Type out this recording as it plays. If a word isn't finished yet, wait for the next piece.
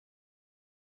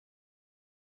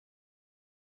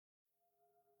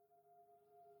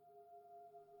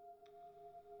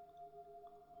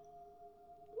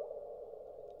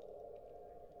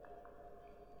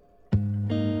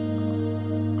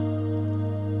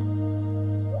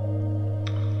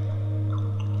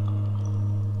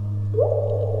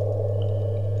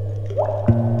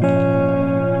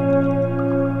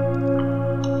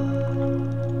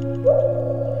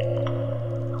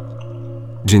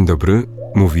Dzień dobry,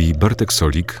 mówi Bartek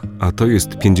Solik, a to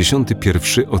jest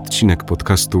 51. odcinek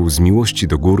podcastu Z miłości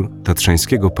do gór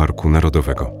Tatrzańskiego Parku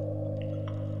Narodowego.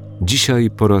 Dzisiaj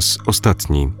po raz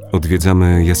ostatni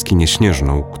odwiedzamy jaskinię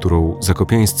śnieżną, którą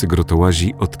zakopiańscy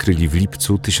grotołazi odkryli w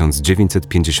lipcu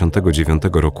 1959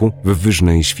 roku w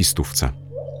Wyżnej Świstówce.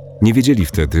 Nie wiedzieli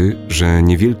wtedy, że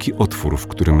niewielki otwór, w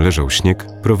którym leżał śnieg,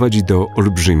 prowadzi do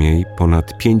olbrzymiej,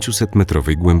 ponad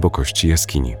 500-metrowej głębokości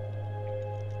jaskini.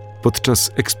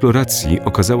 Podczas eksploracji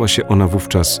okazała się ona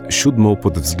wówczas 7.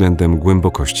 pod względem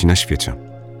głębokości na świecie.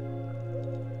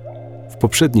 W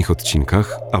poprzednich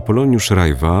odcinkach Apoloniusz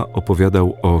Rajwa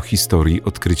opowiadał o historii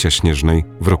odkrycia śnieżnej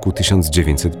w roku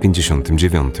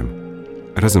 1959.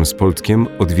 Razem z Poltkiem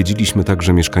odwiedziliśmy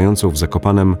także mieszkającą w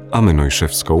Zakopanem Amę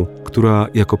Nojszewską, która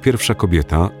jako pierwsza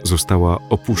kobieta została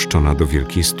opuszczona do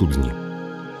wielkiej studni.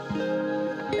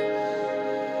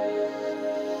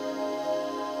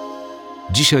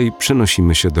 Dzisiaj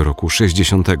przenosimy się do roku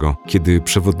 60., kiedy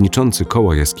przewodniczący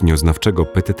koła jaskinioznawczego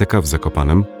PTTK w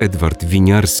Zakopanem, Edward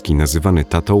Winiarski, nazywany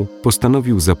Tatą,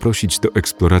 postanowił zaprosić do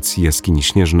eksploracji jaskini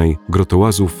śnieżnej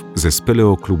grotołazów ze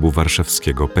Speleoklubu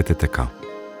Warszawskiego PTTK.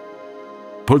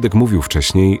 Poldek mówił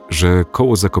wcześniej, że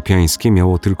koło zakopiańskie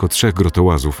miało tylko 3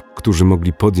 grotołazów, którzy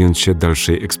mogli podjąć się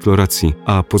dalszej eksploracji,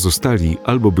 a pozostali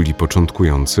albo byli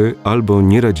początkujący, albo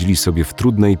nie radzili sobie w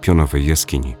trudnej pionowej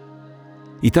jaskini.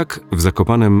 I tak w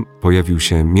Zakopanem pojawił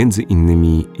się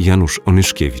m.in. Janusz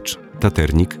Onyszkiewicz,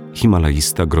 taternik,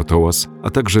 himalaista, grotołaz, a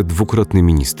także dwukrotny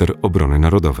minister obrony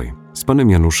narodowej. Z panem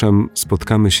Januszem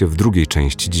spotkamy się w drugiej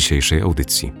części dzisiejszej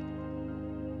audycji.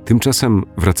 Tymczasem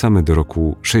wracamy do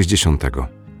roku 60.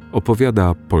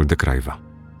 Opowiada Poldek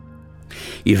Rajwa.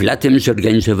 I w latem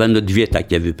zorganizowano 2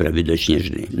 takie wyprawy do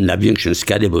Śnieżnej. Na większą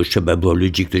skalę, bo już trzeba było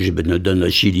ludzi, którzy będą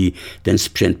donosili ten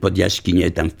sprzęt pod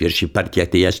jaskinię. Tam w pierwszych partiach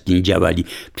tej jaskini działali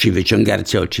przy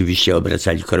wyciągarce, oczywiście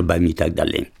obracali korbami i tak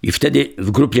dalej. I wtedy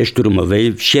w grupie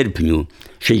szturmowej w sierpniu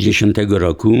 60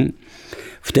 roku,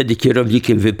 wtedy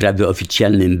kierownikiem wyprawy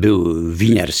oficjalnym był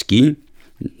Winiarski,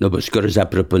 no bo skoro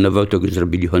zaproponował, to go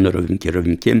zrobili honorowym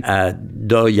kierownikiem, a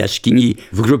do jaskini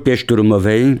w grupie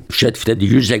szturmowej wszedł wtedy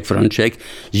Józef Frączek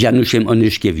z Januszem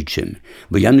Onyszkiewiczem.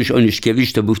 Bo Janusz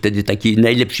Onyszkiewicz to był wtedy taki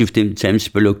najlepszy w tym całym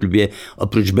Speleoklubie,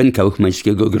 oprócz Benka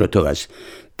Uchmańskiego, grotołaz.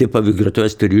 Typowy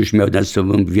grotołaz, który już miał nad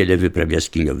sobą wiele wypraw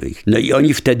jaskiniowych. No i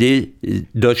oni wtedy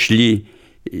doszli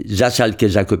za Salkę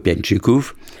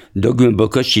Zakopiańczyków do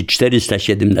głębokości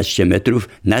 417 metrów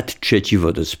nad 3.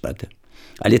 wodospad.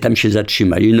 Ale tam się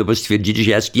zatrzymali, no bo stwierdzili,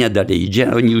 że jaskinia dalej idzie,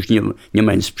 a oni już nie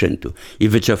mają sprzętu. I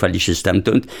wycofali się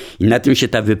stamtąd i na tym się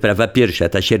ta wyprawa pierwsza,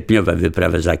 ta sierpniowa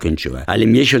wyprawa zakończyła. Ale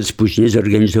miesiąc później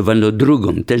zorganizowano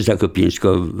drugą, też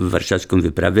zakopiańsko-warszawską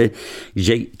wyprawę,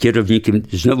 gdzie kierownikiem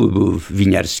znowu był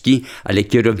Winiarski, ale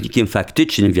kierownikiem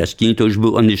faktycznym w jaskini to już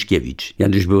był Onyszkiewicz.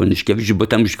 Janusz był Onyszkiewicz, bo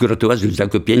tam już grotołazów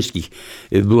zakopiańskich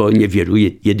było niewielu,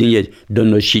 jedynie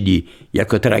donosili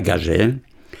jako tragarze.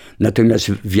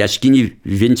 Natomiast w jaskini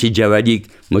więcej działali,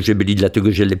 może byli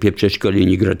dlatego, że lepiej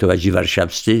przeszkoleni grotołazi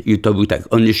warszawscy. I to był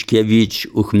tak Onyszkiewicz,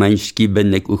 Uchmański,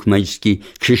 Benek Uchmański,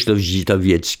 Krzysztof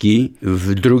Zitowiecki.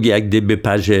 W drugiej jak gdyby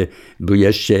parze był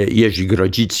jeszcze Jerzy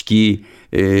Grodzicki,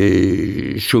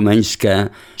 Szumańska.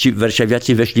 Ci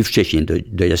warszawiacy weszli wcześniej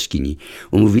do jaskini.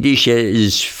 Umówili się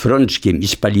z Frączkiem i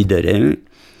z Paliderem,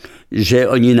 że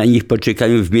oni na nich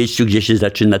poczekają w miejscu, gdzie się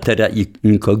zaczyna terra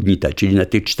incognita, czyli na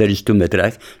tych 400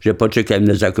 metrach, że poczekają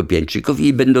na Zakopiańczyków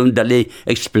i będą dalej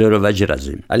eksplorować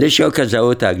razem. Ale się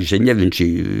okazało tak, że nie wiem, czy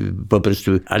po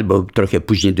prostu albo trochę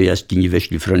później do jaskini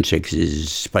weszli Frączek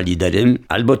z Paliderem,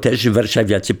 albo też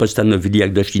warszawiacy postanowili,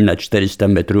 jak doszli na 400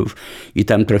 metrów i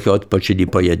tam trochę odpoczyli,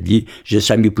 pojedli, że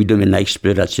sami pójdą na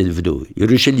eksplorację w dół. I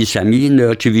ruszyli sami, no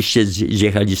oczywiście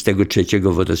zjechali z tego 3.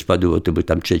 wodospadu, bo to był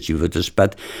tam 3.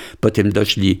 wodospad. Potem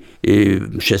doszli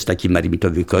przez taki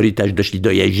marmitowy korytarz, doszli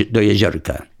do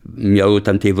jeziorka. Miało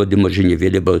tam tej wody może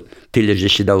niewiele, bo tyle, że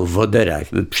się dało w woderach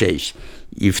przejść.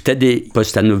 I wtedy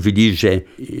postanowili, że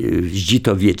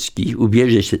Zitowiecki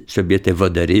ubierze sobie te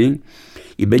wodery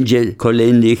i będzie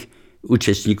kolejnych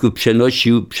uczestników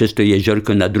przenosił przez to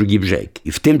jeziorko na drugi brzeg.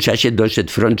 I w tym czasie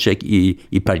doszedł Frączek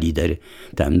i Palider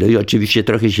tam. No i oczywiście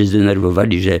trochę się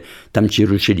zdenerwowali, że tam ci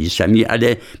ruszyli sami,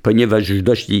 ale ponieważ już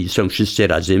doszli, są wszyscy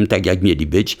razem, tak jak mieli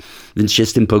być, więc się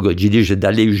z tym pogodzili, że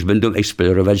dalej już będą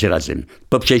eksplorować razem.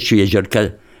 Po przejściu jeziorka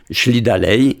szli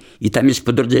dalej i tam jest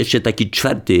po drodze jeszcze taki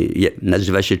 4,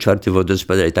 nazywa się 4.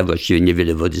 wodospad, ale tam właściwie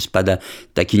niewiele wody spada,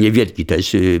 taki niewielki, to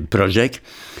jest Prożek.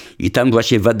 I tam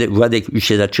właśnie Władek już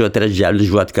się zaczęła teraz działalność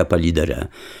Władka Palidera.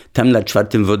 Tam na 4.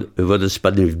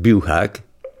 wodospadem wbił hak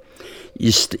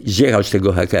i zjechał z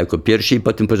tego haka jako pierwszy i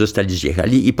potem pozostali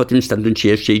zjechali i potem stamtąd się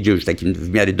jeszcze idzie już takim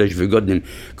w miarę dość wygodnym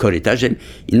korytarzem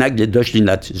i nagle doszli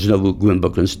nad znowu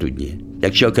głęboką studnię.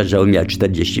 Jak się okazało, miała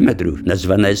 40 metrów.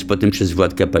 Nazwana jest potem przez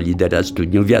Władka Palidera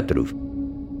studnią wiatrów.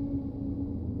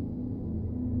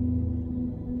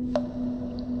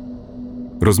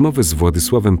 Rozmowy z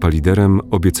Władysławem Paliderem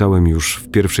obiecałem już w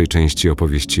pierwszej części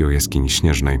opowieści o jaskini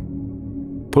śnieżnej.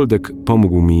 Poldek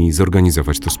pomógł mi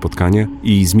zorganizować to spotkanie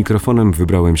i z mikrofonem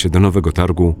wybrałem się do Nowego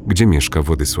Targu, gdzie mieszka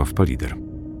Władysław Palider.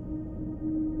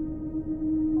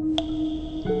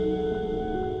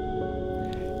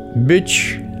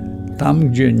 Być tam,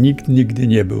 gdzie nikt nigdy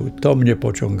nie był, to mnie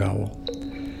pociągało.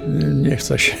 Nie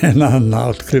chcę się na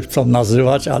odkrywcą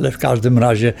nazywać, ale w każdym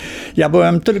razie ja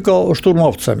byłem tylko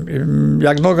szturmowcem.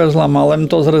 Jak nogę złamałem,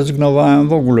 to zrezygnowałem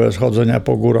w ogóle z chodzenia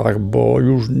po górach, bo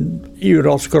już i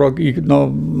rozkrok,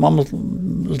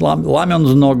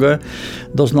 łamiąc nogę,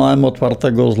 doznałem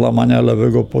otwartego złamania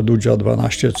lewego podudzia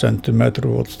 12 cm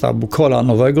od stawu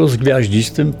kolanowego z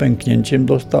gwiaździstym pęknięciem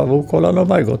do stawu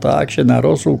kolanowego. Tak jak się na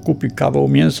rosół kupi kawał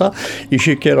mięsa i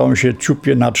siekierą się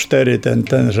ciupie na 4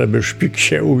 żeby szpik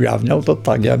się ujawniał, to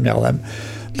tak ja miałem.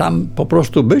 Tam po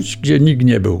prostu być, gdzie nikt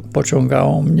nie był.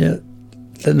 Pociągało mnie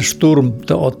ten szturm,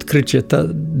 to odkrycie, to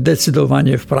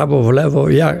decydowanie w prawo, w lewo,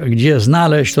 gdzie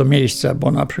znaleźć to miejsce,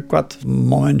 bo na przykład w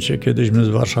momencie, kiedyśmy z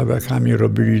warszawiakami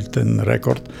robili ten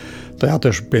rekord, to ja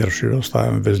też pierwszy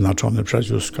zostałem wyznaczony przez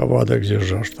Józka. Władek,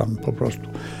 zjeżdżasz tam po prostu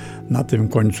na tym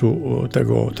końcu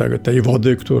tej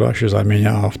wody, która się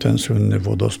zamieniała w ten słynny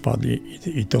wodospad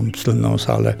i tą słynną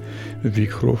salę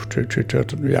wichrów, czy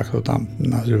jak to tam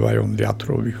nazywają,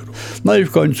 wiatru, wichrów. No i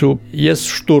w końcu jest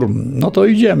szturm, no to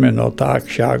idziemy, no tak,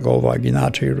 siak, owak,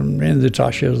 inaczej. W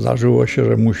międzyczasie zdarzyło się,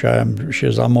 że musiałem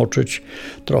się zamoczyć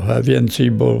trochę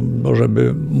więcej, bo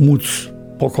żeby móc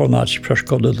pokonać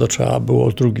przeszkodę, to trzeba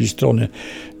było z drugiej strony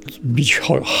bić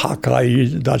haka i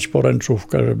dać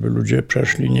poręczówkę, żeby ludzie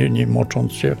przeszli, nie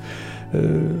mocząc się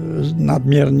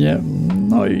nadmiernie.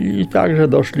 No i także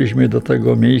doszliśmy do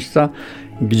tego miejsca,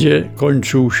 gdzie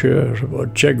kończył się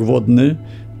ciek wodny,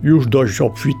 już dość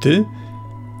obfity,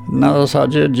 na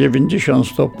zasadzie 90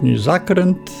 stopni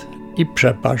zakręt i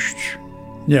przepaść.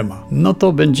 Nie ma. No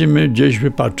to będziemy gdzieś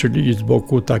wypatrzyli z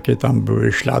boku, takie tam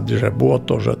były ślady, że było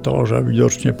to, że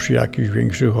widocznie przy jakichś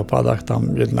większych opadach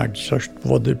tam jednak coś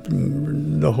wody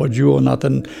dochodziło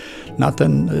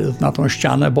na tą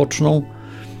ścianę boczną.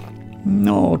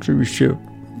 No oczywiście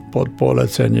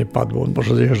polecenie padło,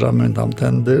 może zjeżdżamy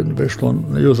tamtędy, wyszło,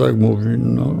 Józek mówi,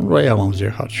 no ja mam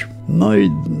zjechać. No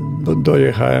i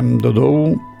dojechałem do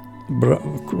dołu.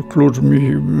 Klucz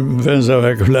mi,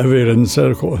 węzełek w lewej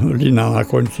ręce, lina na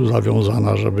końcu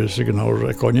zawiązana, żeby sygnał,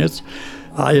 że koniec.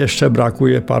 A jeszcze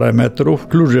brakuje parę metrów.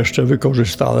 Klucz jeszcze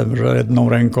wykorzystałem, że jedną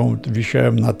ręką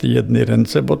wisiałem na tej jednej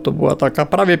ręce, bo to była taka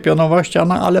prawie pionowa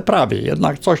ściana, ale prawie.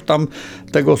 Jednak coś tam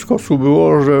tego skosu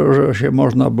było, że się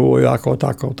można było jako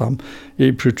tako tam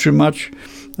jej przytrzymać.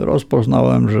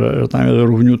 Rozpoznałem, że tam jest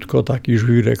równiutko taki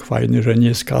żwirek fajny, że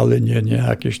nie skaly, nie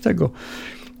jakieś tego.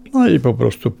 No i po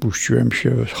prostu puściłem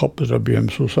się, hop, zrobiłem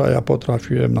susa. Ja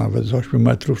potrafiłem nawet z 8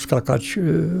 metrów skakać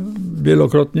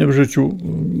wielokrotnie w życiu.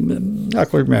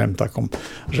 Jakoś miałem taką,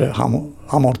 że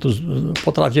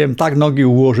potrafiłem tak nogi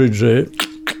ułożyć, że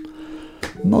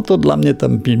no to dla mnie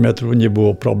tam 5 metrów nie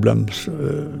było problem.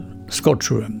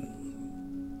 Skoczyłem.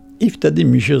 I wtedy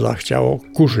mi się zachciało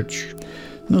kurzyć.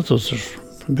 No to cóż,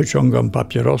 wyciągam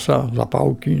papierosa,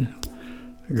 zapałki,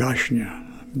 gaśnie.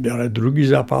 Biorę drugi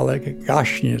zapalek,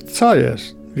 gaśnie. Co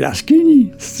jest? W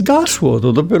jaskini zgasło.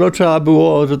 To dopiero trzeba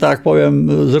było, że tak powiem,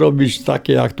 zrobić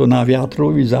takie jak to na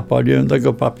wiatru i zapaliłem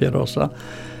tego papierosa.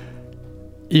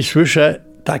 I słyszę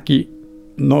taki,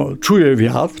 czuję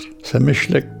wiatr, se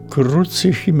myślę,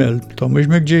 krucy himmel, to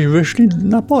myśmy gdzieś wyszli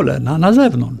na pole, na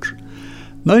zewnątrz.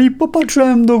 No i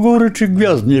popatrzyłem do góry, czy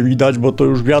gwiazd nie widać, bo to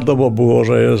już wiadomo było,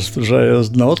 że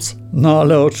jest noc. No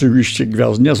ale oczywiście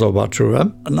gwiazd nie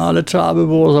zobaczyłem. No ale trzeba by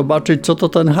było zobaczyć, co to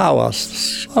ten hałas.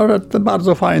 Ale to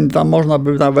bardzo fajny, tam można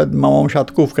by nawet małą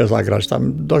siatkówkę zagrać.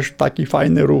 Tam dość taki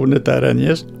fajny, równy teren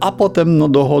jest. A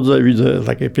potem dochodzę, widzę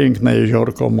takie piękne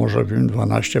jeziorko, może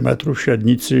 12 metrów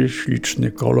średnicy,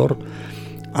 śliczny kolor.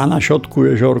 A na środku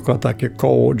jeziorka takie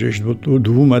koło gdzieś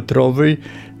 2-metrowej,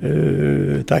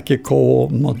 takie koło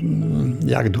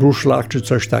jak druszlak czy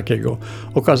coś takiego.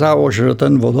 Okazało się, że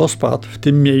ten wodospad w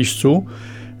tym miejscu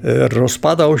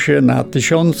rozpadał się na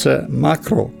tysiące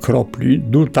makrokropli,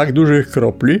 tak dużych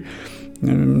kropli,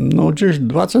 No gdzieś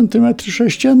 2 centymetry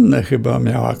sześcienne chyba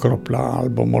miała kropla,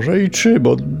 albo może i 3,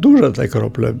 bo duże te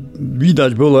krople.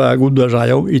 Widać było, jak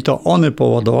uderzają i to one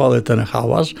powodowały ten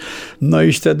hałas. No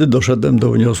i wtedy doszedłem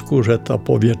do wniosku, że to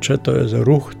powietrze to jest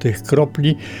ruch tych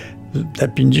kropli. Te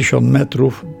 50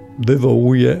 metrów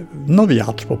wywołuje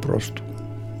wiatr po prostu.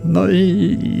 No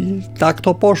i tak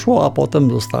to poszło, a potem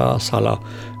została sala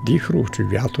wichrów, czy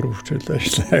wiatrów, czy coś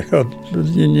tego.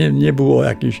 Nie było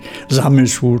jakichś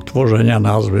zamysłu tworzenia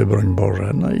nazwy, broń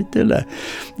Boże. No i tyle.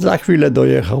 Za chwilę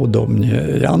dojechał do mnie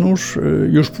Janusz.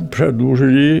 Już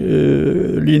przedłużyli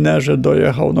linę, że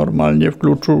dojechał normalnie w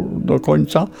kluczu do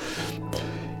końca.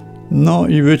 No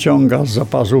i wyciąga z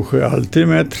zapazuchy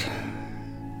altymetr,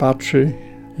 patrzy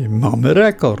i mamy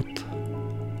rekord.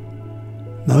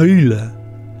 No ile?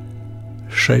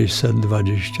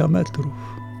 620 metrów.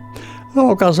 No,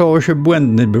 okazało się,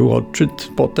 błędny był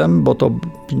odczyt potem, bo to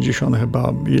 50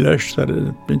 chyba ileś,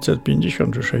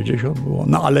 550 czy 60 było.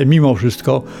 No ale mimo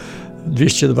wszystko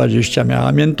 220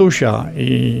 miała Miętusia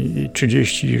i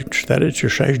 34 czy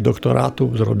 6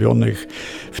 doktoratów zrobionych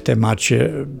w temacie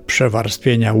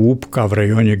przewarstwienia łupka w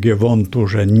rejonie Giewontu,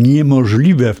 że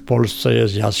niemożliwe w Polsce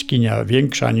jest jaskinia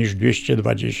większa niż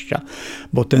 220,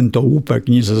 bo ten to łupek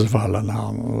nie zezwala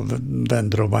na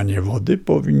wędrowanie wody.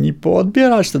 Powinni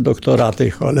poodbierać te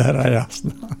doktoraty, cholera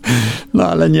jasna. No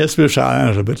ale nie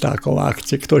słyszałem, żeby taką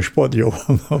akcję ktoś podjął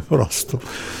po prostu.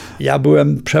 Ja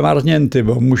byłem przemarznięty,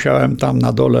 bo musiałem tam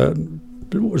na dole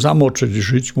zamoczyć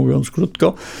żyć, mówiąc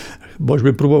krótko,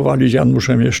 bośmy próbowali z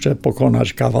Januszem jeszcze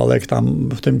pokonać kawałek tam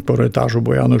w tym korytarzu,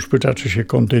 bo Janusz pyta, czy się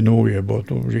kontynuuje, bo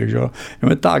tu gdzieś... Ja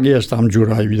mówię, tak, jest tam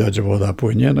dziura i widać, że woda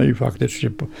płynie. No i faktycznie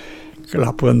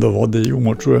klapłem do wody i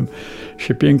umoczyłem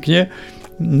się pięknie.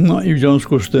 No i w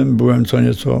związku z tym byłem co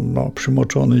nieco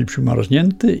przymoczony i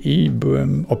przymarznięty i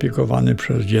byłem opiekowany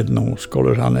przez jedną z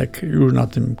koleżanek już na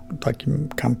tym takim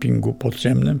kampingu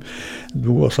podziemnym,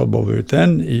 dwuosobowy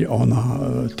i ona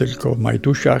tylko w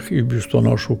majtusiach i w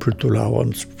biustonoszu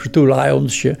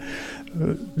przytulając się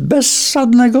bez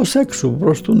żadnego seksu, po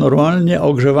prostu normalnie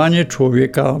ogrzewanie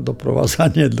człowieka,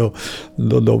 doprowadzanie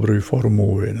do dobrej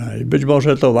formuły. No i być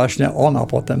może to właśnie ona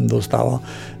potem dostała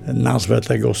nazwę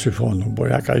tego syfonu, bo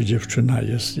jakaś dziewczyna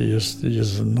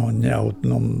jest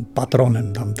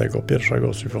patronem tamtego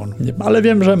pierwszego syfonu. Ale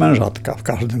wiem, że mężatka w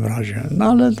każdym razie. No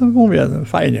ale to mówię,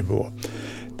 fajnie było.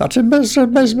 Znaczy bez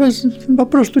po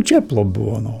prostu ciepło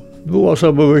było. No.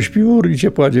 Dwuosobowy śpiwór i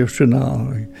ciepła dziewczyna.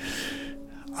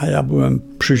 A ja byłem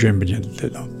przyziębnięty,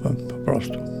 po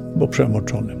prostu, bo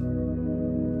przemoczony.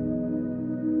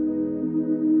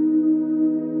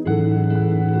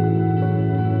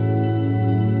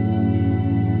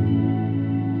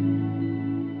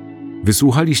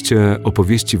 Wysłuchaliście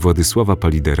opowieści Władysława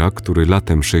Palidera, który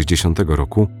latem 60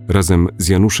 roku razem z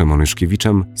Januszem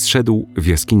Onyszkiewiczem zszedł w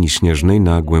jaskini śnieżnej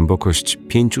na głębokość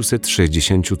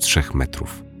 563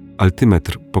 metrów.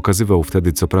 Altymetr pokazywał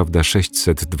wtedy co prawda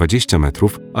 620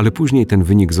 metrów, ale później ten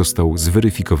wynik został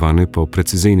zweryfikowany po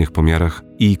precyzyjnych pomiarach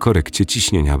i korekcie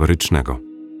ciśnienia barycznego.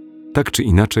 Tak czy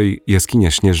inaczej,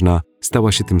 jaskinia śnieżna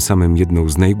stała się tym samym jedną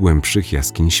z najgłębszych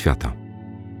jaskiń świata.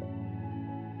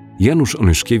 Janusz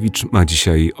Onyszkiewicz ma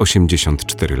dzisiaj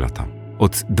 84 lata.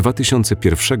 Od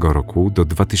 2001 roku do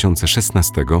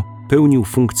 2016 pełnił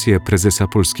funkcję prezesa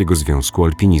Polskiego Związku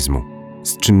Alpinizmu.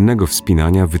 Z czynnego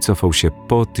wspinania wycofał się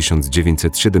po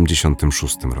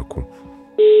 1976 roku.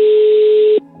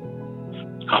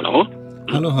 Halo?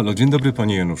 Halo, dzień dobry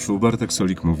panie Januszu. Bartek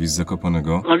Solik mówi z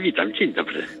Zakopanego. No witam, dzień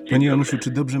dobry. Panie Januszu,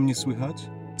 czy dobrze mnie słychać?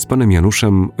 Z panem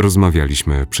Januszem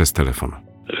rozmawialiśmy przez telefon.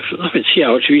 No więc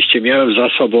ja oczywiście miałem za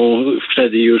sobą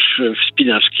wtedy już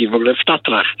wspinaczki w ogóle w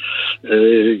Tatrach,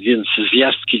 więc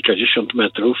zjazd kilkadziesiąt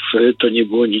metrów to nie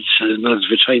było nic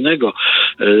nadzwyczajnego.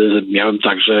 Miałem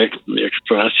także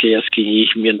eksplorację jaskini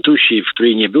Miętusi, w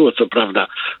której nie było co prawda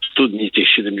studni tych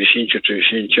 70 czy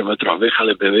 80 metrowych,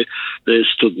 ale były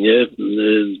studnie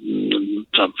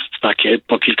takie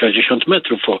po kilkadziesiąt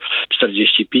metrów, po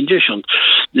 40-50,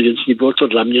 więc nie było to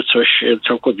dla mnie coś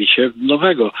całkowicie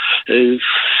nowego.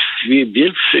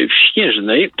 W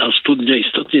Śnieżnej ta studnia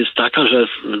istotnie jest taka, że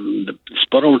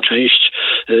sporą część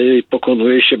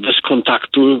pokonuje się bez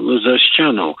kontaktu ze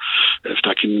ścianą, w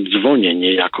takim dzwonie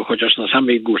niejako, chociaż na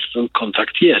samej górze ten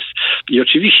kontakt jest. I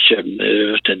oczywiście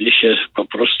wtedy się po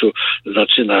prostu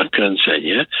zaczyna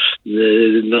kręcenie.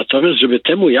 Natomiast, żeby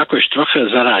temu jakoś trochę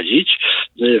zaradzić,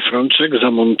 Frączek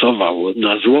zamontował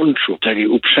na złączu tej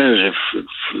uprzęży,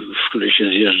 w której się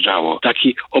zjeżdżało,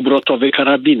 taki obrotowy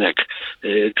karabinek,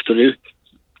 który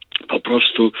po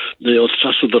prostu od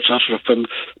czasu do czasu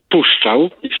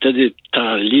puszczał i wtedy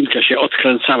ta linka się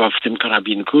odkręcała w tym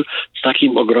karabinku z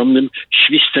takim ogromnym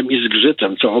świstem i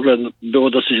zgrzytem, co w ogóle było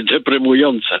dosyć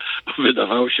deprymujące.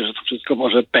 Wydawało się, że to wszystko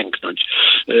może pęknąć.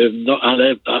 No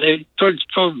ale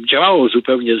to działało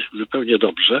zupełnie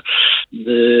dobrze.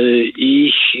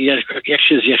 I jak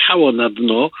się zjechało na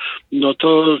dno, no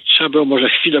to trzeba było może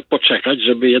chwilę poczekać,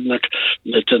 żeby jednak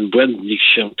ten błędnik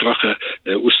się trochę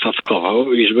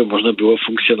ustatkował i żeby można było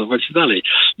funkcjonować dalej.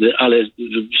 Ale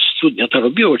studnia to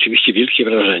robiło oczywiście wielkie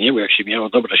wrażenie, bo jak się miało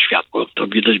dobre światło, to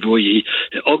widać było jej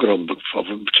ogrom w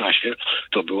owym czasie.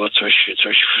 To było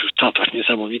coś w Tatrach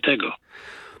niesamowitego.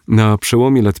 Na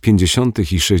przełomie lat 50.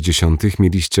 i 60.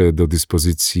 mieliście do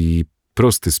dyspozycji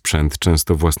prosty sprzęt,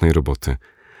 często własnej roboty.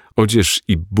 Odzież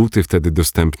i buty wtedy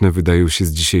dostępne wydają się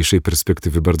z dzisiejszej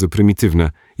perspektywy bardzo prymitywne.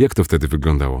 Jak to wtedy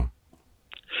wyglądało?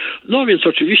 No więc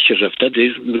oczywiście, że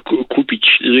wtedy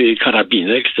kupić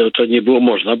karabinek to nie było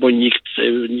można, bo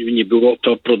nie było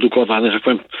to produkowane, że tak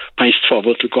powiem,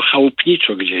 państwowo, tylko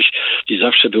chałupniczo gdzieś. I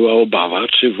zawsze była obawa,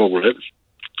 czy w ogóle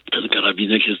ten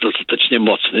karabinek jest dostatecznie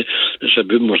mocny,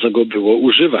 żeby można go było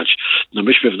używać. No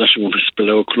myśmy w naszym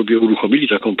Speleoklubie uruchomili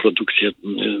taką produkcję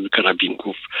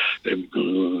karabinków,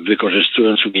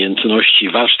 wykorzystując umiejętności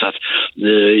warsztat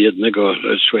jednego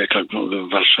człowieka w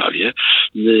Warszawie,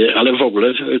 ale w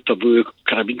ogóle to były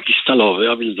karabinki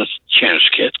stalowe, a więc dosyć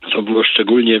ciężkie. To było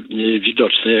szczególnie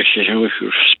widoczne, jak się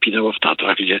już wspinało w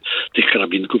Tatrach, gdzie tych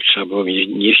karabinków trzeba było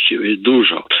nieść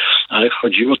dużo. Ale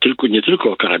chodziło nie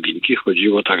tylko o karabinki,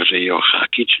 chodziło także i o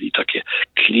haki, czyli takie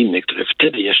kliny, które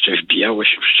wtedy jeszcze wbijało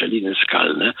się w szczeliny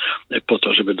skalne po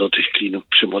to, żeby do tych klinów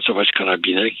przymocować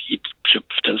karabinek i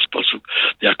w ten sposób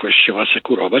jakoś się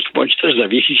asekurować, bądź też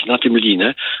zawiesić na tym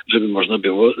linę, żeby można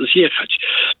było zjechać.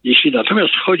 Jeśli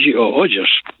natomiast chodzi o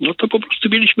odzież, no to po prostu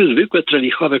mieliśmy zwykłe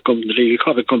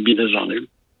trelichowe kombinezony,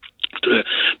 które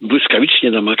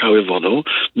błyskawicznie namakały wodą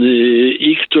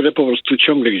i które po prostu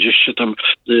ciągle gdzieś się tam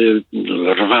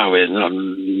rwały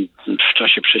w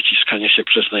czasie przeciskania się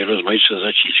przez najrozmaitsze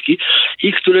zaciski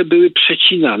i które były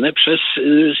przecinane przez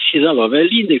sizalowe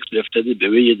liny, które wtedy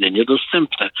były jedynie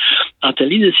dostępne. A te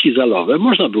liny sizalowe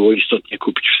można było istotnie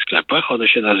kupić w sklepach. One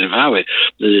się nazywały,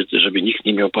 żeby nikt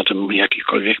nie miał potem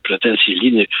jakichkolwiek pretensji,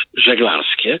 liny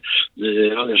żeglarskie,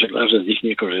 ale żeglarze z nich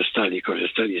nie korzystali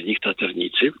z nich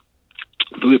taternicy.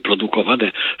 Były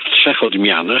produkowane w 3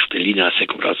 odmianach, te liny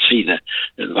asekuracyjne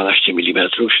 12 mm,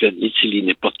 średnicy,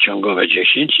 liny podciągowe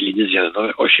 10, liny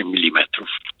zjazdowe 8 mm.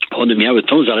 One miały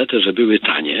tą zaletę, że były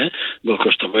tanie, bo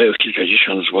kosztowały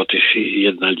kilkadziesiąt złotych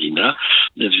jedna lina.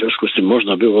 W związku z tym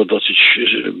można było dosyć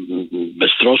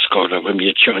beztrosko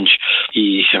je ciąć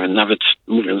i nawet,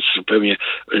 mówiąc zupełnie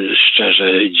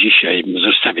szczerze, dzisiaj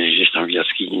zostawiać gdzieś tam w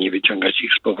jaskini, nie wyciągać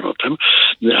ich z powrotem,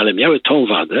 ale miały tą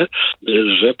wadę,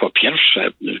 że po pierwsze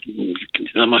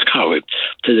namakały.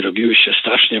 Wtedy robiły się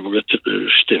strasznie w ogóle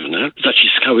sztywne.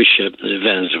 Zaciskały się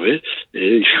węzły,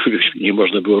 których nie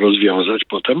można było rozwiązać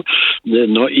potem.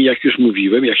 No i jak już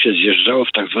mówiłem, jak się zjeżdżało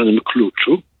w tak zwanym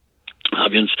kluczu, a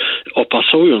więc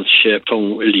opasując się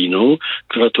tą liną,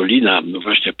 która to lina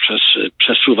właśnie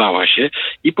przesuwała się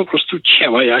i po prostu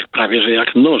cięła prawie że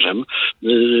jak nożem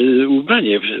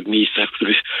ubranie w miejscach, w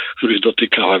których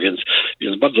dotykała, więc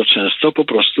bardzo często po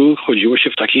prostu chodziło się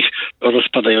w takich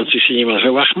rozpadających się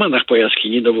niemalże łachmanach po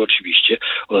jaskini, no bo oczywiście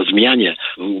o zmianie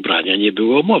ubrania nie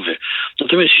było mowy.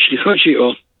 Natomiast jeśli chodzi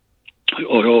o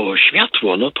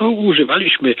światło, no to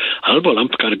używaliśmy albo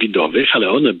lamp karbidowych, ale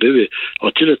one były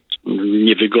o tyle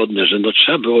niewygodne, że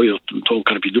trzeba było tą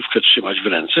karbidówkę trzymać w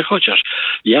ręce, chociaż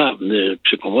ja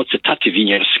przy pomocy taty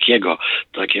Winierskiego,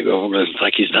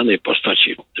 takiej znanej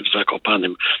postaci w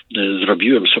Zakopanem,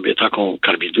 zrobiłem sobie taką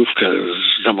karbidówkę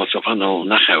zamocowaną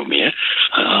na hełmie,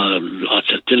 a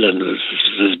acetylen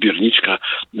ze zbiorniczka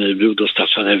był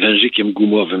dostarczany wężykiem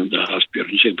gumowym, a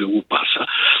zbiorniczek był u pasa,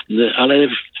 ale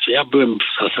ja byłem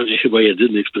w zasadzie chyba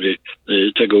jedyny, który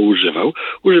tego używał.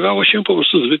 Używało się po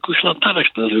prostu zwykłych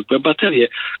latarek na zwykłe baterie,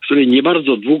 które nie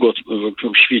bardzo długo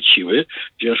świeciły,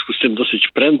 w związku z tym dosyć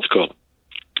prędko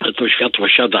to światło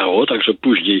siadało, także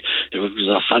później w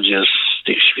zasadzie z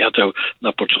tych świateł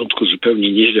na początku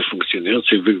zupełnie nieźle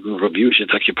funkcjonujących robiły się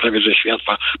takie prawie że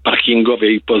światła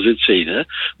parkingowe i pozycyjne.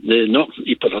 No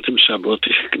i poza tym trzeba było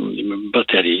tych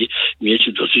baterii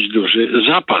mieć dosyć duży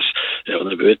zapas.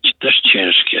 One były też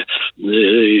ciężkie.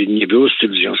 Nie było z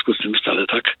tym w związku z tym wcale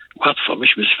tak łatwo.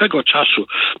 Myśmy swego czasu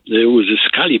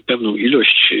uzyskali pewną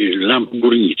ilość lamp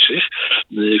górniczych,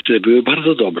 które były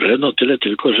bardzo dobre, no tyle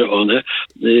tylko, że one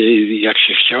jak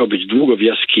się chciało być długo w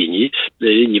jaskini,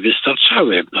 nie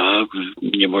wystarczały, a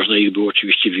nie można ich było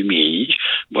oczywiście wymienić,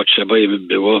 bo trzeba je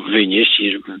było wynieść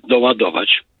i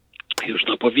doładować już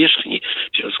na powierzchni.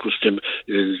 W związku z tym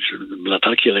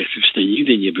latarki elektryczne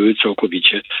nigdy nie były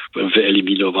całkowicie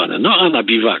wyeliminowane. No a na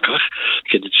biwakach,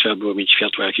 kiedy trzeba było mieć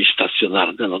światło jakieś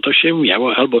stacjonarne, no to się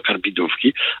miało albo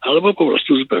karbidówki, albo po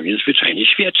prostu zupełnie zwyczajnie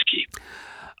świeczki.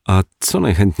 A co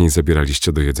najchętniej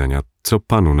zabieraliście do jedzenia? Co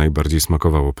panu najbardziej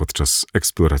smakowało podczas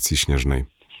eksploracji śnieżnej?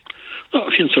 No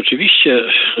więc oczywiście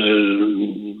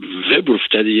wybór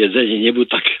wtedy jedzenia nie był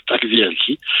tak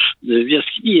wielki. W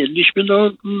jaskini jedliśmy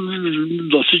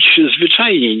dosyć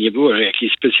zwyczajnie, nie było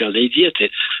jakiejś specjalnej diety,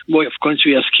 bo w końcu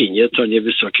jaskinie to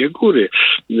niewysokie góry,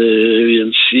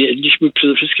 więc jedliśmy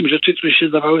przede wszystkim rzeczy, które się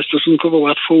dawały stosunkowo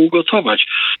łatwo ugotować,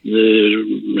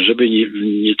 żeby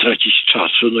nie tracić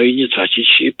czasu, no i nie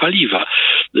tracić paliwa,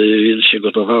 więc się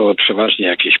gotowało przeważnie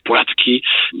jakieś płatki,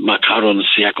 makaron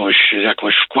z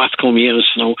jakąś wkładką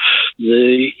mięsną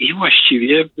i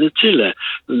właściwie tyle.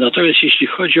 Natomiast jeśli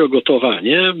chodzi o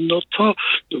gotowanie, no to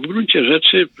w gruncie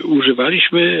rzeczy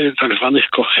używaliśmy tak zwanych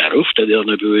kocherów. Wtedy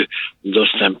one były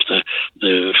dostępne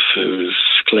w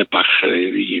sklepach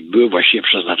i były właściwie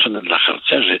przeznaczone dla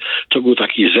harcerzy. To był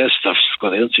taki zestaw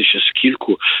składający się z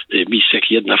kilku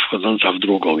misek, jedna wchodząca w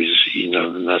drugą i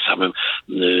na samym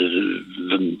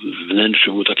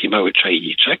wnętrzu był taki mały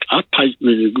czajniczek, a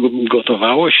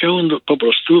gotowało się po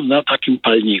prostu na takim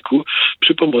palniku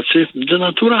przy pomocy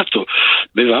denaturatu.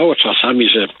 Bywało czasami,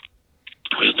 że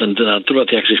ten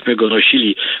denaturat, jak żeśmy go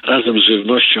nosili razem z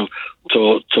żywnością,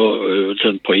 to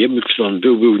ten pojemnik, który on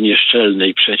był nieszczelny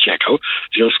i przeciekał.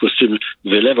 W związku z tym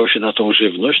wylewał się na tą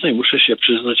żywność. No i muszę się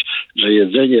przyznać, że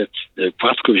jedzenie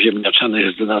płatków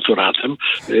ziemniaczanych z denaturatem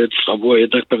to było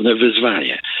jednak pewne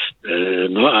wyzwanie.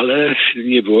 No ale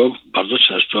nie było bardzo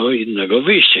często innego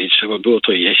wyjścia i trzeba było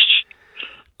to jeść.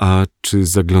 A czy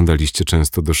zaglądaliście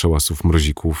często do szałasów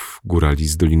mrozików górali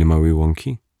z Doliny Małej Łąki?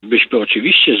 Myśmy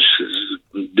oczywiście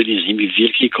byli z nimi w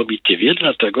wielkiej komitywie,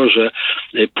 dlatego że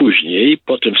później,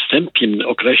 po tym wstępnym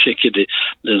okresie, kiedy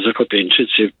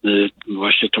Zakopieńczycy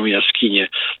właśnie tą jaskinię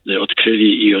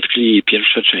odkryli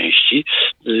pierwsze części,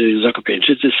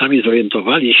 Zakopieńczycy sami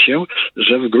zorientowali się,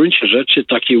 że w gruncie rzeczy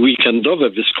takie weekendowe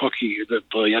wyskoki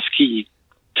do jaskini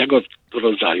tego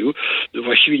rodzaju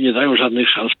właściwie nie dają żadnych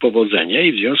szans powodzenia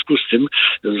i w związku z tym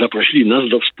zaprosili nas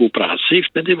do współpracy i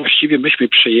wtedy właściwie myśmy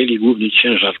przejęli główny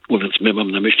ciężar, mówiąc my,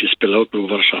 mam na myśli Speleokrug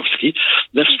Warszawski,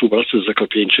 we współpracy z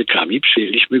Zakopieńczykami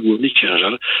przyjęliśmy główny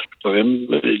ciężar, powiem,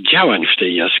 działań w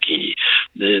tej jaskini.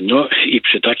 No i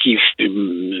przy takich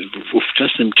w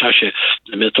ówczesnym czasie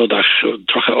metodach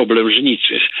trochę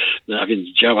oblężniczych, a więc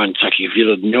działań takich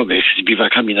wielodniowych z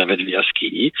biwakami nawet w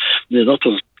jaskini, no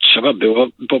to trzeba było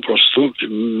po prostu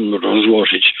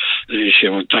rozłożyć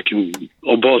się takim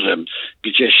obozem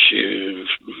gdzieś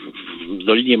w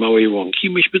Dolinie Małej Łąki.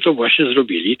 Myśmy to właśnie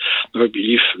robili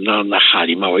na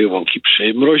hali Małej Łąki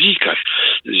przy mrozikach.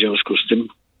 W związku z tym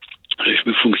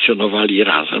żeśmy funkcjonowali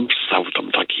razem. Stał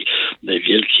tam taki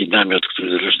wielki namiot,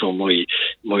 który zresztą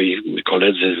moi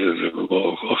koledzy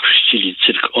ochrzcili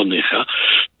Cyrk Onycha,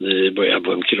 bo ja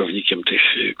byłem kierownikiem tych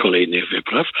kolejnych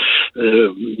wypraw.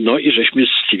 No i żeśmy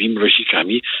z tymi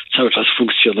mrozikami cały czas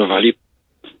funkcjonowali,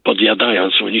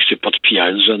 podjadając u nich, czy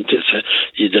podpijając żantyce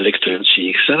i delektując się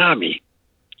ich serami.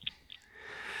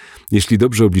 Jeśli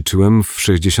dobrze obliczyłem, w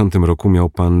 60 roku miał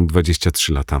pan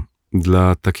 23 lata.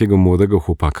 Dla takiego młodego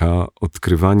chłopaka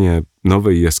odkrywanie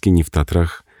nowej jaskini w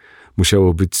Tatrach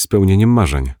musiało być spełnieniem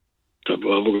marzeń. To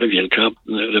była w ogóle wielka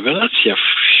rewelacja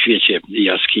w świecie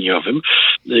jaskiniowym.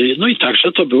 No i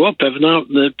także to była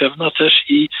pewna też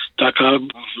i taka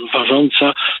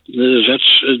ważąca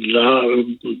rzecz dla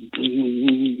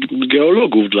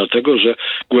geologów, dlatego że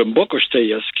głębokość tej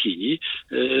jaskini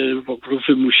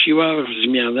wymusiła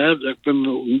zmianę,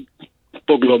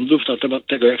 poglądów na temat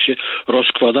tego, jak się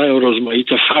rozkładają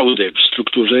rozmaite fałdy w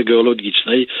strukturze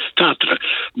geologicznej Tatr.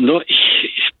 No i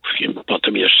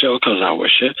potem jeszcze okazało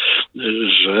się,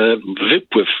 że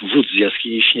wypływ wód z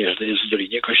jaskini śnieżnej jest w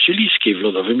Dolinie Kościeliskiej, w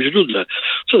lodowym źródle,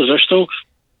 co zresztą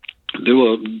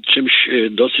było czymś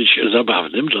dosyć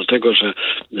zabawnym, dlatego że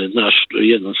nasz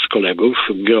jeden z kolegów,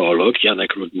 geolog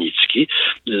Janek Rudnicki,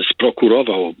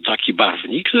 sprokurował taki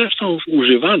barwnik, zresztą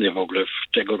używany w ogóle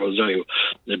w tego rodzaju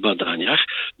badaniach,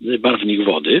 barwnik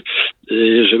wody,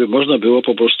 żeby można było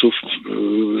po prostu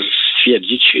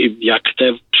stwierdzić, jak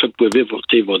te przepływy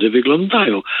tej wody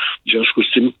wyglądają. W związku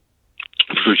z tym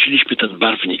wrzuciliśmy ten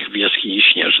barwnik w jaskini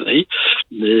śnieżnej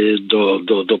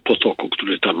do potoku,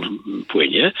 który tam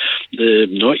płynie,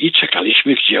 no i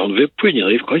czekaliśmy, gdzie on wypłynie. No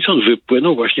i w końcu on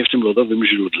wypłynął właśnie w tym lodowym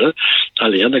źródle,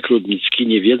 ale Janek Rudnicki,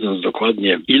 nie wiedząc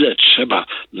dokładnie, ile trzeba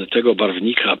tego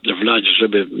barwnika wlać,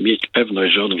 żeby mieć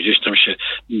pewność, że on gdzieś tam się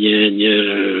nie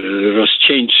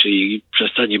rozcieńczy i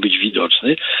przestanie być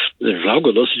widoczny, wlał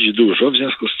go dosyć dużo, w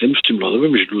związku z tym w tym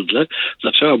lodowym źródle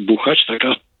zaczęła buchać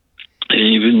taka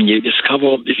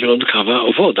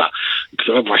niebieskawo-zielonkawa woda,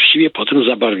 która właściwie potem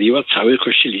zabarwiła cały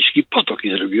Kościeliński potok i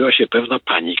zrobiła się pewna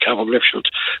panika w ogóle wśród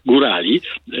górali,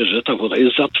 że ta woda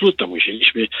jest zatruta.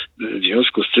 Musieliśmy w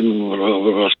związku z tym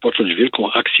rozpocząć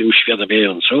wielką akcję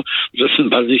uświadamiającą, że ten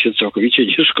barwnik jest całkowicie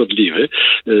nieszkodliwy,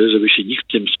 żeby się nikt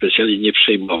tym specjalnie nie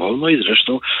przejmował. No i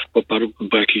zresztą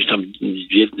po jakimś tam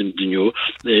jednym dniu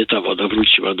ta woda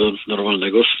wróciła do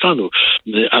normalnego stanu,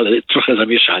 ale trochę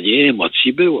zamieszanie i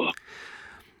emocji było.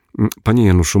 Panie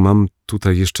Januszu, mam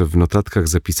tutaj jeszcze w notatkach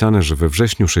zapisane, że we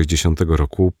wrześniu 60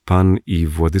 roku pan i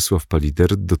Władysław Palider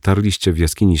dotarliście w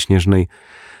jaskini śnieżnej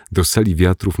do sali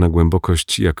wiatrów na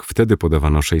głębokość, jak wtedy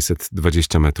podawano,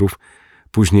 620 metrów.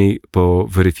 Później po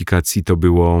weryfikacji to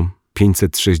było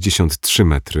 563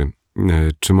 metry.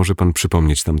 Czy może pan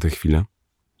przypomnieć tamte chwile?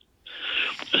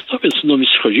 No więc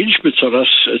schodziliśmy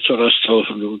coraz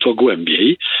to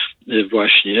głębiej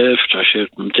właśnie w czasie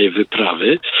tej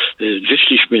wyprawy.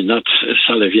 Wyszliśmy nad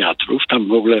salę wiatrów. Tam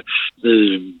w ogóle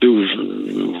był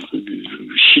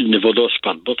silny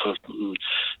wodospad,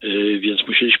 więc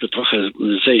musieliśmy trochę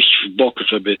zejść w bok,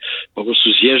 żeby po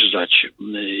prostu zjeżdżać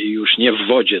już nie w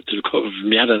wodzie, tylko w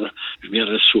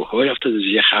miarę sucho. Ja wtedy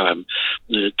zjechałem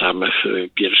tam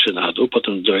pierwszy na dół,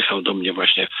 potem dojechał do mnie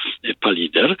właśnie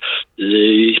Palider.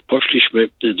 Poszliśmy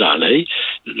dalej.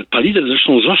 Palider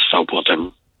zresztą został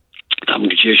potem tam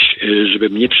gdzieś, żeby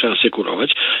mnie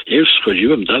przeasekurować. Ja już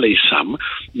schodziłem dalej sam,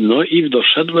 no i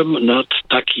doszedłem nad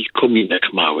taki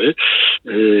kominek mały.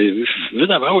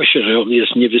 Wydawało się, że on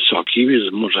jest niewysoki,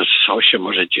 może z 8,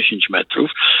 może 10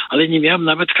 metrów, ale nie miałem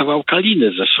nawet kawałka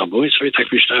liny ze sobą i sobie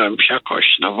tak myślałem, psia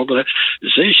kość. No w ogóle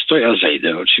zejść to ja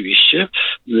zejdę oczywiście,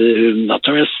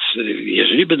 natomiast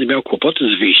jeżeli będę miał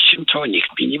kłopoty z wyjściem, to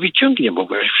nikt mnie nie wyciągnie, bo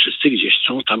wszyscy gdzieś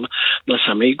są tam na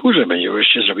samej górze. Będzie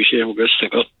wreszcie zrobi się w ogóle z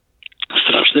tego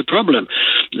straszny problem.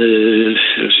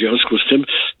 W związku z tym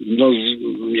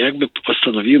jakby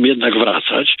postanowiłem jednak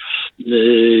wracać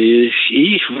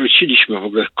i wróciliśmy w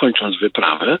ogóle, kończąc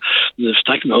wyprawę, w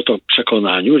takim oto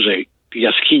przekonaniu, że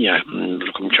jaskinia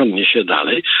ciągnie się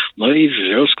dalej, no i w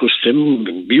związku z tym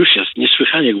już jest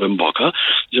niesłychanie głęboka,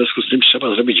 w związku z tym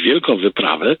trzeba zrobić wielką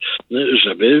wyprawę,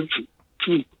 żeby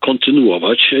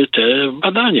kontynuować te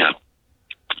badania.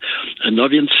 No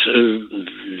więc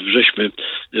żeśmy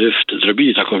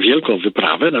zrobili taką wielką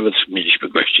wyprawę, nawet mieliśmy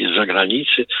gości z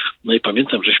zagranicy, no i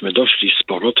pamiętam, żeśmy doszli z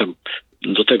powrotem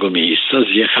do tego miejsca,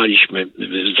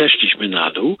 zeszliśmy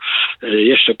na dół,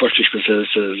 jeszcze poszliśmy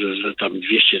tam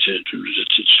 200 czy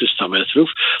 300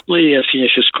 metrów, no i jaskinia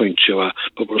się skończyła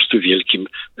po prostu wielkim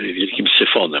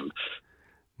syfonem.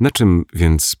 Na czym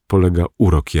więc polega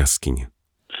urok jaskiń?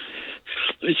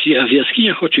 W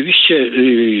jaskiniach oczywiście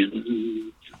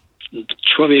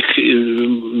człowiek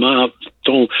ma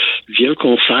tą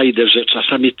wielką frajdę, że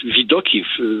czasami widoki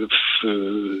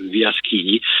w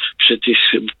jaskini przy tych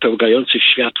pełgających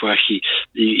światłach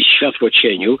i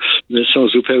światłocieniu są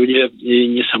zupełnie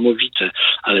niesamowite.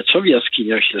 Ale co w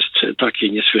jaskiniach jest takie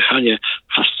niesłychanie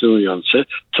fascynujące,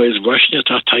 to jest właśnie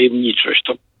ta tajemniczość.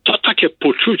 To takie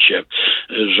poczucie,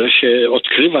 że się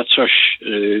odkrywa coś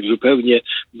zupełnie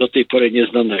do tej pory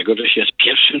nieznanego, że się jest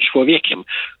pierwszym człowiekiem,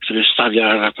 który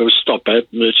stawia stopę,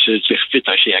 czy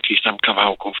chwyta się jakichś tam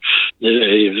kawałków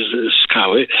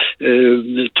skały.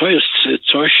 To jest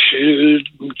coś,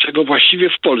 czego właściwie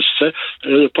w Polsce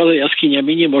poza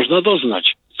jaskiniami nie można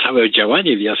doznać. Całe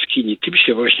działanie w jaskini tym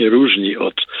się właśnie różni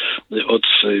od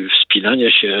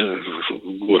wspinania się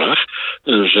w górach,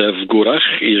 że w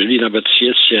górach, jeżeli nawet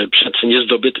jest się przed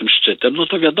niezdobytym szczytem, no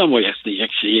to wiadomo,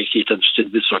 jaki ten szczyt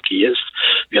wysoki jest.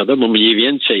 Wiadomo mniej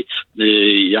więcej,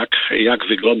 jak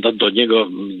wygląda do niego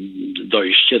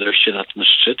dojście na ten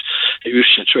szczyt.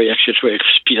 Jak się człowiek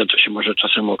wspina, to się może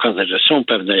czasem okazać, że są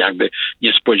pewne jakby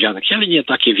niespodzianki, ale nie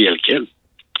takie wielkie.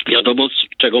 Wiadomo,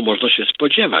 czego można się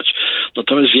spodziewać.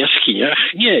 Natomiast w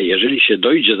jaskiniach nie. Jeżeli się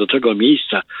dojdzie do tego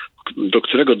miejsca, do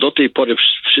którego do tej pory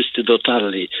wszyscy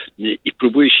dotarli i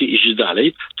próbuje się iść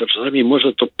dalej, to czasami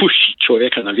może to puścić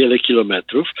człowieka na wiele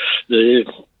kilometrów.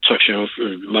 co się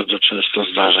bardzo często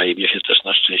zdarza i mnie się też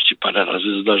na szczęście parę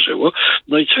razy zdarzyło.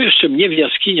 No i co jeszcze mnie w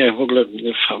jaskiniach w ogóle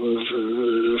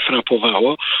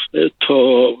frapowało,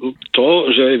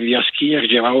 to, że w jaskiniach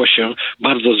działało się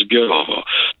bardzo zbiorowo,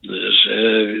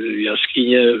 że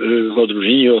jaskinie w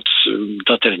odróżnieniu od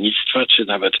taternictwa, czy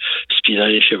nawet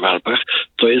wspinania się w Alpach,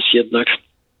 to jest jednak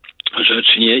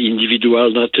rzecz nie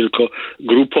indywidualna, tylko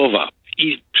grupowa.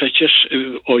 I przecież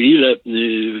o ile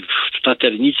w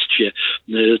taternictwie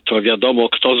to wiadomo,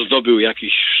 kto zdobył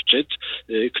jakiś szczyt,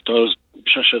 kto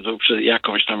przeszedł przez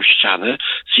jakąś tam ścianę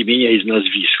z imienia i z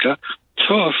nazwiska,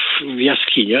 to w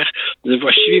jaskiniach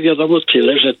właściwie wiadomo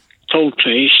tyle, że tą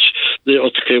część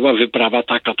odkryła wyprawa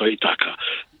taka, to i taka.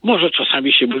 Może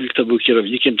czasami się mówi, kto był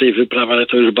kierownikiem tej wyprawy, ale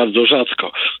to już bardzo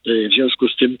rzadko. W związku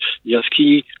z tym w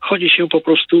jaskini chodzi się po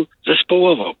prostu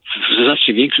zespołowo, w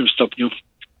znacznie większym stopniu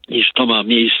niż to ma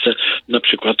miejsce na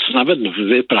przykład nawet w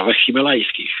wyprawach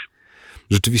himalajskich.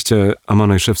 Rzeczywiście Ama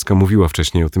Najszewska mówiła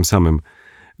wcześniej o tym samym.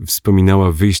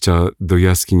 Wspominała wyjścia do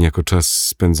jaskiń jako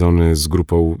czas spędzony z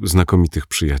grupą znakomitych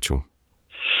przyjaciół.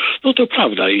 No to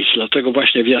prawda i dlatego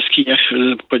właśnie w jaskiniach,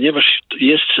 ponieważ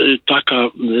jest taka,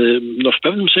 no w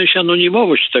pewnym sensie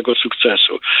anonimowość tego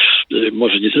sukcesu.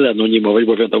 Może nie tyle anonimowość,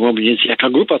 bo wiadomo mniej więcej jaka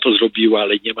grupa to zrobiła,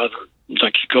 ale nie ma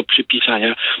takiego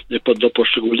przypisania do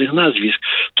poszczególnych nazwisk.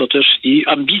 To też i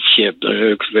ambicje,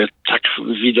 które tak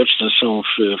widoczne są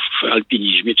w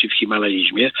alpinizmie czy w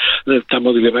himalaizmie, tam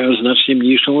odgrywają znacznie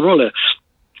mniejszą rolę.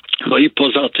 No i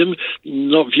poza tym,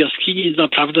 no w jaskini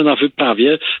naprawdę na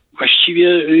wyprawie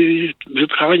właściwie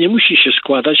wyprawa nie musi się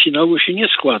składać i na ogół się nie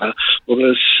składa, bo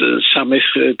bez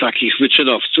samych takich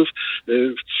wyczynowców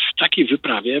w takiej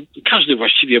wyprawie każdy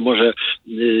właściwie może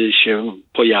się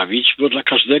pojawić, bo dla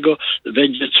każdego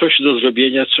będzie coś do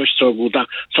zrobienia, coś, co mu da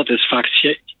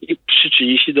satysfakcję i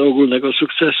przyczyni się do ogólnego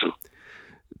sukcesu.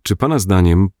 Czy pana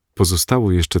zdaniem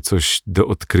pozostało jeszcze coś do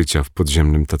odkrycia w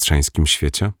podziemnym tatrzańskim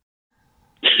świecie?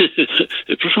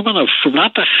 Proszę pana, w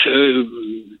latach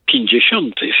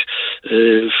 50.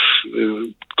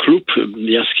 klub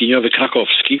jaskiniowy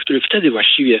krakowski, który wtedy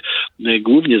właściwie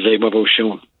głównie zajmował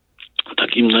się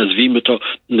takim, nazwijmy to,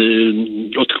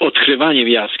 odkrywaniem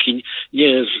jaskiń,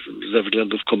 nie ze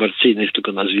względów komercyjnych,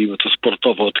 tylko nazwijmy to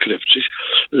sportowo-odkrywczych,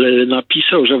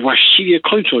 napisał, że właściwie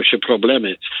kończą się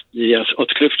problemy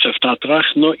odkrywcze w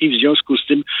Tatrach, no i w związku z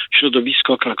tym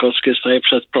środowisko krakowskie staje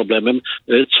przed problemem,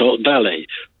 co dalej.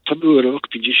 To był rok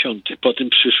 50. Potem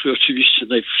przyszły oczywiście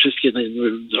wszystkie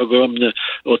ogromne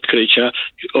odkrycia,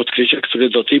 które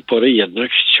do tej pory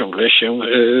jednak ciągle się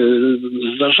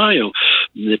zdarzają.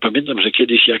 Pamiętam, że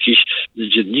kiedyś jakiś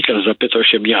dziennikarz zapytał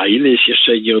się mnie, a ile jest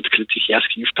jeszcze nieodkrytych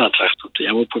jaskiń w Tatrach. To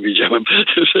ja mu powiedziałem,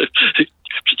 że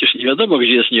przecież nie wiadomo,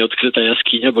 gdzie jest nieodkryta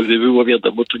jaskinia, bo gdyby było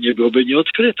wiadomo, to nie byłoby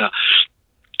nieodkryta.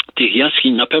 Tych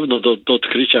jaskiń na pewno do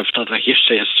odkrycia w Tatrach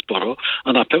jeszcze jest sporo,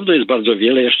 a na pewno jest bardzo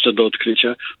wiele jeszcze do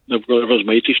odkrycia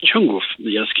rozmaitych ciągów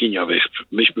jaskiniowych.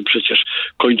 Myśmy przecież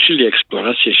kończyli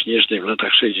eksplorację śnieżnej w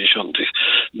latach 60.,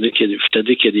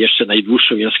 wtedy, kiedy jeszcze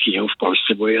najdłuższą jaskinią w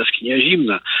Polsce była jaskinia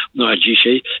zimna. No a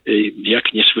dzisiaj,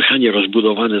 jak niesłychanie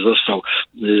rozbudowany został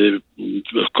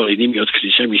kolejnymi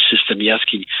odkryciami system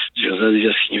jaskiń związany z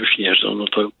jaskinią śnieżną, no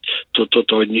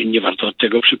to nie warto od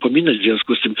tego przypominać. W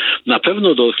związku z tym na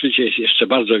pewno do odkrycia jest jeszcze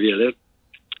bardzo wiele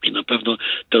i na pewno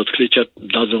te odkrycia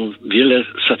dadzą wiele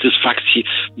satysfakcji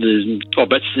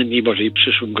obecnym i może i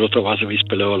przyszłym grotowazom i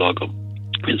speleologom.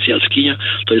 Więc jaskinia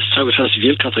to jest cały czas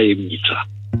wielka tajemnica.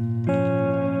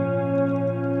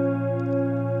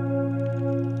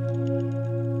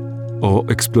 O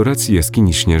eksploracji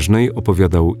jaskini śnieżnej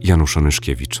opowiadał Janusz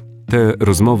Onyszkiewicz. Tę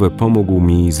rozmowę pomógł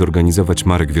mi zorganizować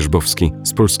Marek Wierzbowski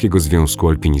z Polskiego Związku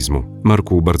Alpinizmu.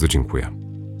 Marku, bardzo dziękuję.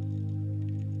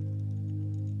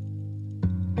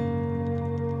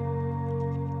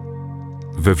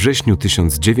 We wrześniu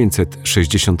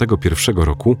 1961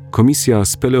 roku Komisja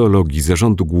Speleologii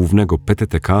Zarządu Głównego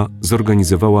PTTK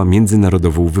zorganizowała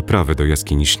międzynarodową wyprawę do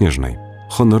jaskini śnieżnej.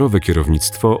 Honorowe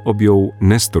kierownictwo objął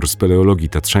nestor speleologii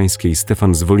tatrzańskiej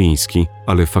Stefan Zwoliński,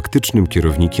 ale faktycznym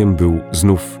kierownikiem był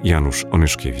znów Janusz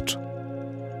Onyszkiewicz.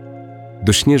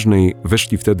 Do Śnieżnej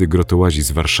weszli wtedy grotołazi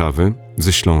z Warszawy,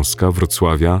 ze Śląska,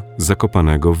 Wrocławia,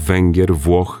 Zakopanego, Węgier,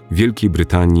 Włoch, Wielkiej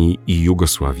Brytanii i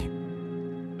Jugosławii.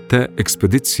 Te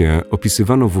ekspedycje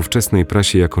opisywano w ówczesnej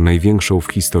prasie jako największą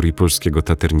w historii polskiego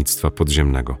taternictwa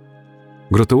podziemnego.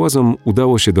 Grotołazom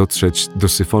udało się dotrzeć do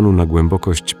syfonu na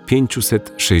głębokość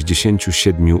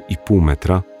 567,5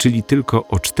 metra, czyli tylko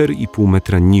o 4,5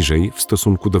 metra niżej w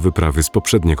stosunku do wyprawy z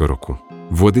poprzedniego roku.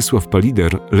 Władysław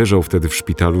Palider leżał wtedy w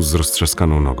szpitalu z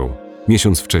roztrzaskaną nogą.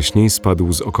 Miesiąc wcześniej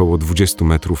spadł z około 20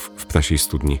 metrów w Ptasiej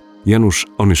Studni. Janusz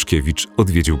Onyszkiewicz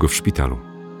odwiedził go w szpitalu.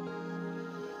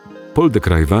 Paul de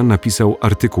Crajwa napisał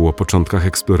artykuł o początkach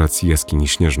eksploracji jaskini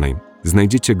śnieżnej.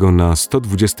 Znajdziecie go na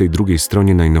 122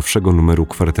 stronie najnowszego numeru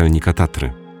Kwartalnika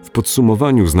Tatry. W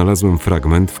podsumowaniu znalazłem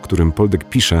fragment, w którym Poldek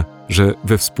pisze, że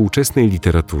we współczesnej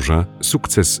literaturze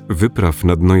sukces wypraw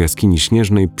na dno jaskini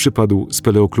śnieżnej przypadł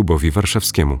Speleoklubowi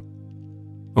Warszawskiemu.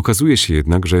 Okazuje się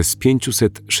jednak, że z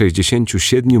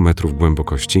 567 metrów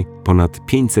głębokości ponad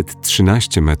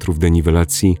 513 metrów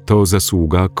deniwelacji to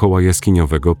zasługa koła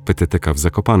jaskiniowego PTTK w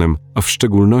Zakopanem, a w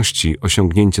szczególności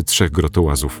osiągnięcie 3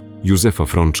 grotołazów: Józefa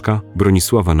Frączka,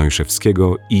 Bronisława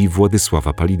Nojszewskiego i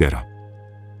Władysława Palidera.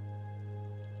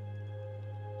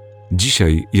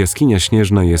 Dzisiaj jaskinia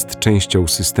śnieżna jest częścią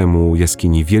systemu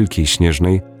jaskini Wielkiej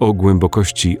Śnieżnej o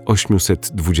głębokości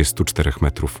 824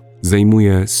 metrów.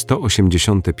 Zajmuje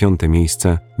 185.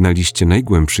 miejsce na liście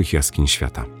najgłębszych jaskiń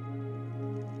świata.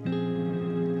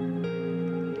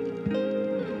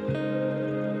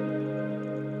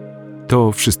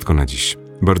 To wszystko na dziś.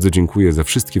 Bardzo dziękuję za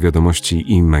wszystkie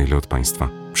wiadomości i maile od Państwa.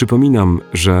 Przypominam,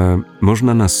 że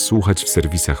można nas słuchać w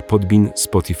serwisach Podbean,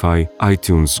 Spotify,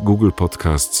 iTunes, Google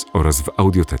Podcasts oraz w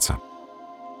Audiotece.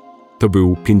 To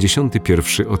był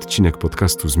 51. odcinek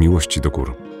podcastu Z miłości do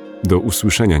gór. Do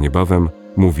usłyszenia niebawem,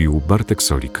 mówił Bartek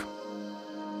Solik.